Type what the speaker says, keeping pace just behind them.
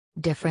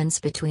Difference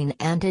between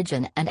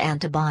antigen and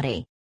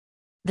antibody.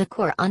 The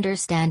core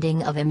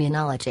understanding of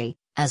immunology,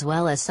 as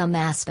well as some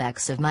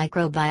aspects of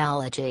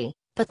microbiology,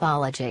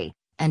 pathology,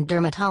 and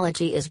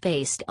dermatology is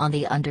based on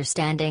the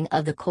understanding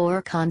of the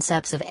core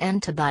concepts of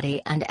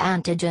antibody and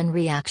antigen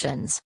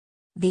reactions.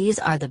 These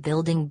are the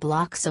building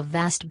blocks of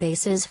vast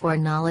bases for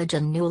knowledge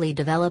and newly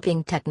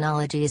developing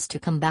technologies to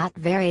combat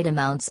varied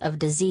amounts of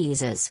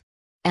diseases.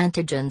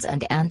 Antigens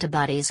and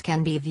antibodies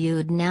can be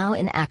viewed now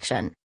in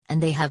action,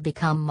 and they have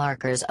become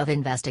markers of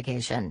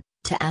investigation,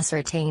 to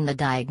ascertain the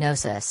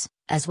diagnosis,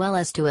 as well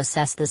as to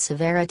assess the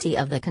severity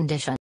of the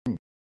condition.